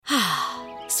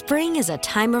Spring is a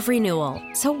time of renewal,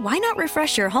 so why not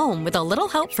refresh your home with a little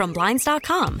help from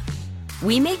Blinds.com?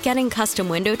 We make getting custom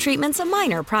window treatments a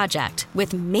minor project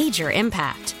with major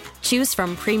impact. Choose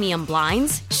from premium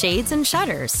blinds, shades, and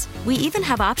shutters. We even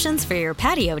have options for your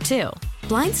patio, too.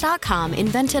 Blinds.com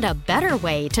invented a better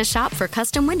way to shop for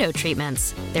custom window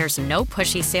treatments. There's no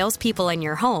pushy salespeople in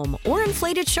your home or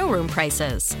inflated showroom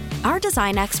prices. Our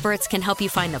design experts can help you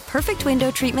find the perfect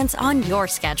window treatments on your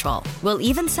schedule. We'll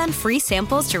even send free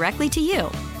samples directly to you.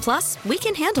 Plus, we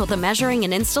can handle the measuring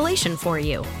and installation for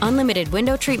you. Unlimited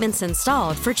window treatments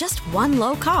installed for just one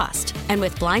low cost. And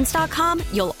with Blinds.com,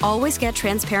 you'll always get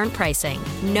transparent pricing.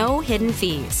 No hidden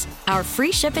fees. Our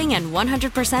free shipping and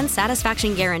 100%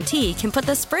 satisfaction guarantee can put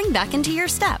the spring back into your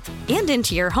step and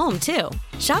into your home, too.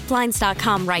 Shop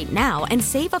Blinds.com right now and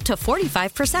save up to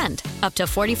 45%. Up to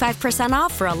 45%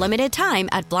 off for a limited time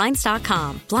at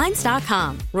Blinds.com.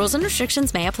 Blinds.com. Rules and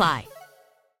restrictions may apply.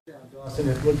 Dawson,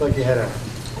 it looked like you had a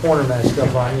corner matched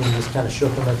up on you and just kind of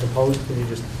shook them at the post. Can you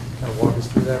just kind of walk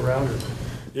us through that route? Or?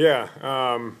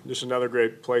 Yeah, just another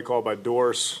great play call by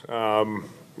Dorse.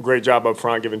 Great job up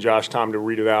front, giving Josh time to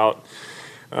read it out.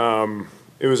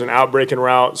 It was an out-breaking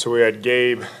route, so we had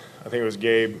Gabe, I think it was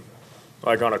Gabe,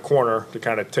 like on a corner to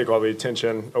kind of take all the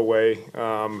attention away.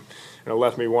 And it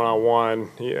left me one-on-one.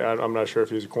 I'm not sure if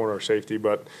he was a corner or safety,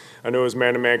 but I knew it was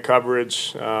man-to-man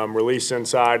coverage, release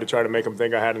inside to try to make him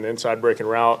think I had an inside breaking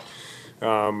route.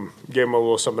 Gave him a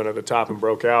little something at the top and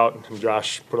broke out, and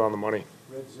Josh put on the money.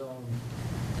 Red zone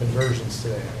conversions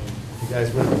today. I mean, you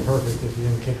guys would have been perfect if you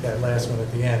didn't kick that last one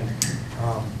at the end.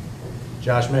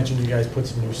 Josh mentioned you guys put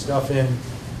some new stuff in.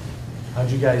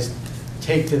 How'd you guys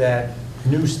take to that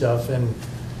new stuff and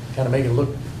kind of make it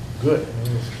look good?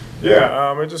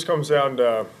 I mean, it just comes down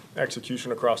to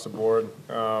execution across the board.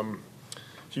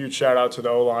 Huge shout out to the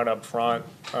O-line up front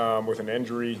with an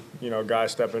injury,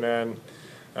 guys stepping in.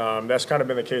 That's kind of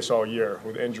been the case all year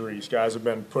with injuries. Guys have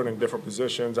been put in different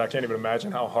positions. I can't even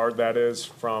imagine how hard that is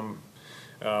from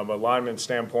a lineman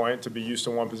standpoint to be used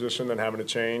to one position then having to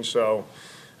change. So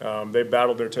they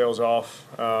battled their tails off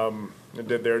and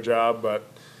did their job, but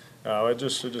it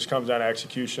just comes down to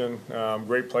execution.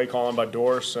 Great play calling by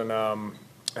Dorse, and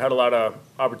had a lot of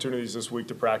opportunities this week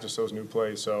to practice those new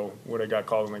plays. So when it got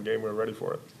called in the game, we were ready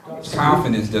for it. How much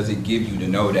confidence does it give you to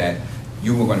know that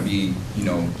you were going to be,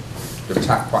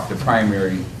 the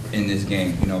primary in this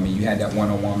game? You had that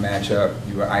one-on-one matchup.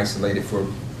 You were isolated for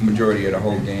the majority of the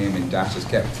whole game, and Josh just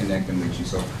kept connecting with you.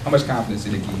 So how much confidence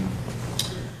did it give you?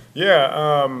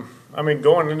 Yeah,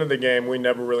 going into the game, we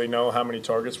never really know how many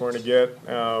targets we're going to get.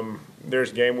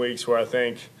 There's game weeks where I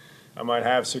think I might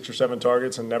have 6 or 7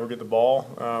 targets and never get the ball.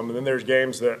 And then there's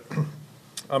games that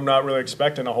I'm not really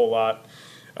expecting a whole lot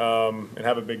and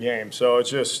have a big game. So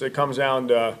it comes down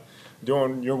to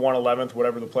doing your 1/11th,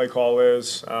 whatever the play call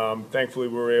is. Thankfully,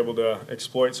 we were able to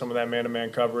exploit some of that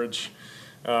man-to-man coverage.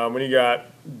 When you got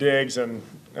Diggs and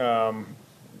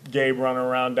Gabe running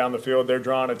around down the field, they're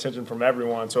drawing attention from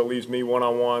everyone, so it leaves me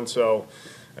one-on-one. So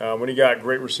when you got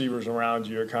great receivers around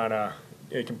you, it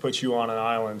can put you on an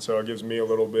island, so it gives me a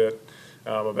little bit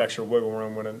of extra wiggle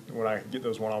room when I get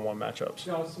those one-on-one matchups.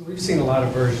 We've seen a lot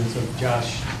of versions of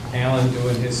Josh Allen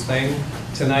doing his thing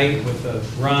tonight with the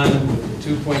run, with the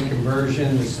two-point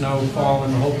conversion, the snow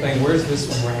falling, the whole thing. Where's this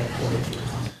one ranked for you?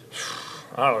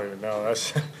 I don't even know.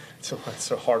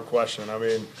 That's a hard question.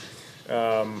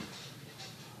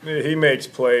 He makes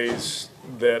plays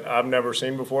that I've never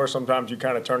seen before. Sometimes you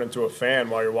kind of turn into a fan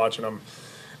while you're watching him.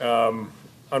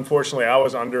 Unfortunately, I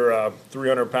was under a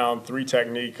 300-pound 3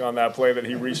 technique on that play that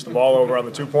he reached the ball over on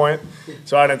the 2-point.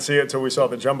 So I didn't see it until we saw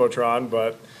the Jumbotron.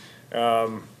 But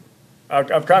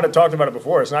I've kind of talked about it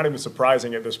before. It's not even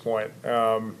surprising at this point.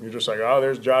 You're just like, oh,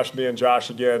 there's Josh being Josh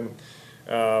again.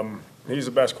 He's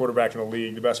the best quarterback in the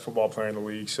league, the best football player in the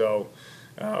league. So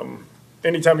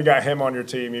anytime you got him on your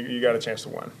team, you got a chance to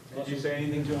win. Did you say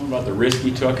anything to him about the risk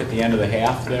he took at the end of the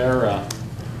half there?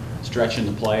 Stretching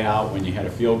the play out when you had a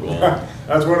field goal.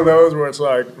 That's one of those where it's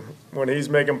like when he's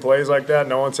making plays like that,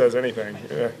 no one says anything.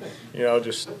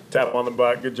 Just tap on the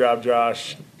butt. Good job,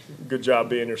 Josh. Good job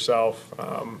being yourself.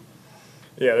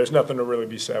 There's nothing to really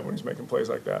be said when he's making plays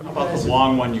like that. How about the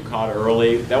long one you caught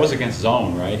early? That was against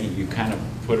zone, right? You kind of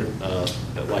put it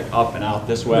up and out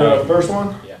this way. The first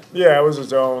one? Yeah, it was a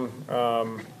zone.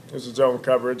 It was a zone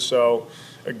coverage. So,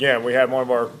 again, we had one of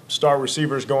our star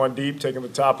receivers going deep, taking the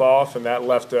top off, and that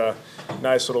left a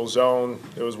nice little zone.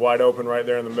 It was wide open right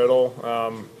there in the middle.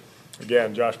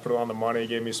 Again, Josh put it on the money,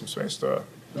 gave me some space to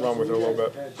run with it a little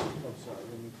bit.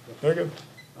 Very good.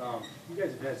 You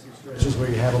guys have had some stretches where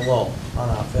you have a lull on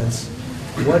offense.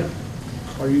 What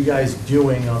are you guys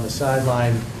doing on the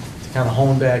sideline to kind of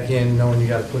hone back in, knowing you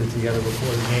got to put it together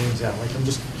before the game's out? Like, I'm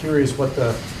just curious what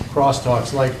the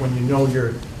crosstalk's like when you know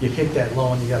you hit that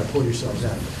low and you got to pull yourselves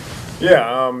out.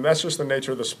 Yeah, that's just the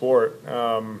nature of the sport.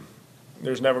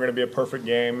 There's never going to be a perfect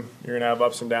game. You're going to have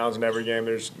ups and downs in every game.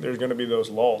 There's going to be those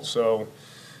lulls. So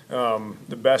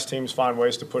the best teams find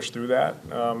ways to push through that,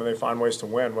 and they find ways to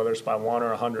win, whether it's by 1 or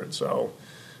 100. So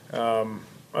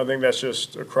I think that's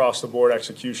just across the board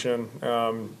execution.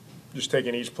 Just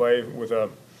taking each play with a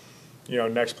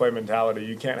next play mentality.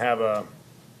 You can't have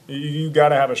you got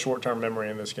to have a short-term memory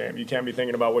in this game. You can't be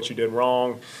thinking about what you did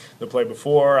wrong the play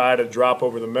before. I had a drop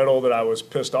over the middle that I was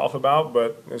pissed off about,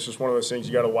 but it's just one of those things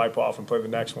you got to wipe off and play the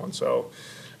next one. So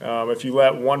if you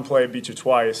let one play beat you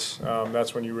twice,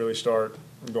 that's when you really start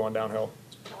going downhill.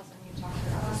 Austin, you talked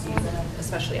about the season,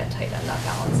 especially at tight end, that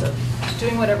balance of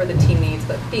doing whatever the team needs,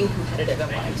 but being competitive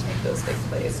and wanting to make those big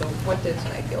plays. So what did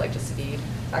tonight feel like just to be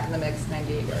back in the mix,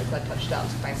 98 yards, that touchdown,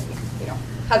 to finally,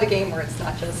 have a game where it's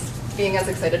not just being as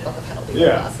excited about the penalty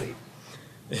last week?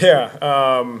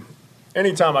 Yeah.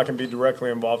 Anytime I can be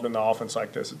directly involved in the offense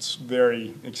like this, it's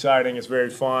very exciting. It's very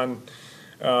fun.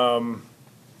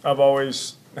 I've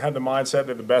always had the mindset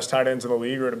that the best tight ends in the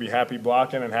league are to be happy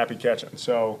blocking and happy catching.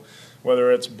 So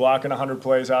whether it's blocking 100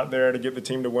 plays out there to get the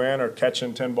team to win or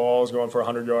catching 10 balls, going for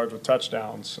 100 yards with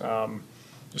touchdowns,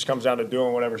 just comes down to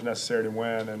doing whatever's necessary to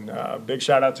win. And big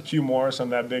shout out to Q Morris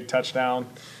on that big touchdown.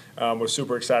 We're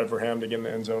super excited for him to get in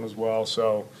the end zone as well.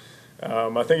 So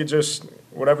I think it just,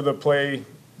 whatever the play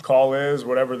call is,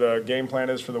 whatever the game plan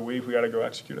is for the week, we got to go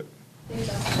execute it.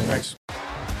 Thanks.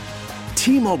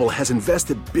 T-Mobile has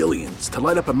invested billions to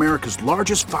light up America's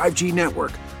largest 5G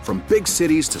network, from big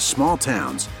cities to small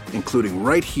towns, including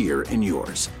right here in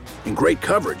yours. And great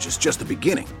coverage is just the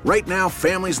beginning. Right now,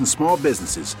 families and small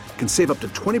businesses can save up to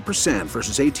 20%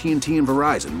 versus AT&T and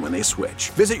Verizon when they switch.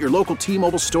 Visit your local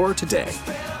T-Mobile store today.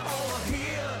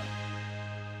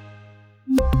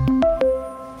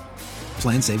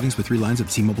 Plan savings with 3 lines of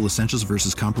T-Mobile Essentials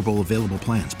versus comparable available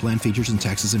plans. Plan features and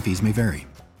taxes and fees may vary.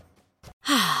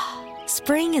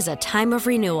 Spring is a time of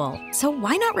renewal, so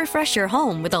why not refresh your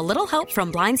home with a little help from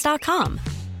Blinds.com?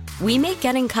 We make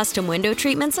getting custom window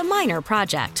treatments a minor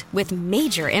project with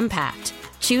major impact.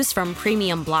 Choose from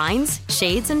premium blinds,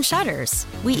 shades, and shutters.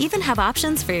 We even have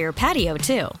options for your patio,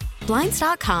 too.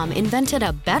 Blinds.com invented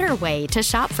a better way to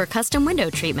shop for custom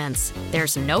window treatments.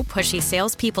 There's no pushy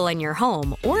salespeople in your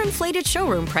home or inflated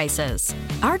showroom prices.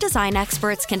 Our design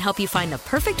experts can help you find the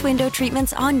perfect window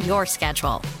treatments on your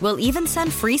schedule. We'll even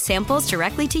send free samples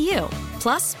directly to you.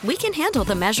 Plus, we can handle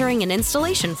the measuring and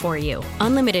installation for you.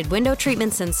 Unlimited window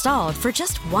treatments installed for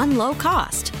just one low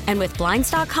cost. And with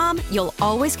Blinds.com, you'll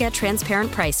always get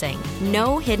transparent pricing.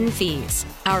 No hidden fees.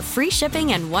 Our free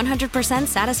shipping and 100%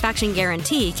 satisfaction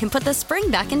guarantee can put the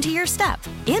spring back into your step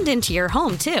and into your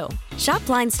home, too. Shop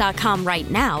Blinds.com right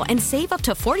now and save up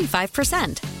to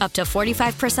 45%. Up to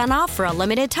 45% off for a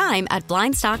limited time at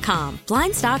Blinds.com.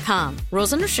 Blinds.com.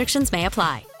 Rules and restrictions may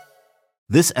apply.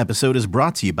 This episode is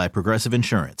brought to you by Progressive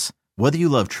Insurance. Whether you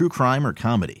love true crime or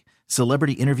comedy,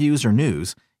 celebrity interviews or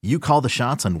news, you call the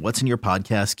shots on what's in your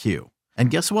podcast queue. And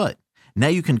guess what? Now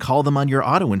you can call them on your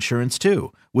auto insurance,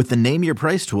 too, with the Name Your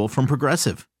Price tool from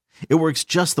Progressive. It works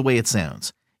just the way it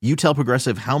sounds. You tell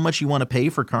Progressive how much you want to pay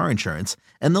for car insurance,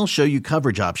 and they'll show you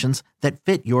coverage options that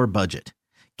fit your budget.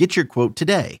 Get your quote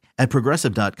today at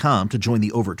Progressive.com to join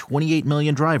the over 28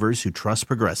 million drivers who trust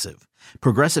Progressive.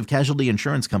 Progressive Casualty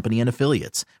Insurance Company and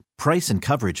Affiliates. Price and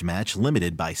coverage match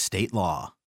limited by state law.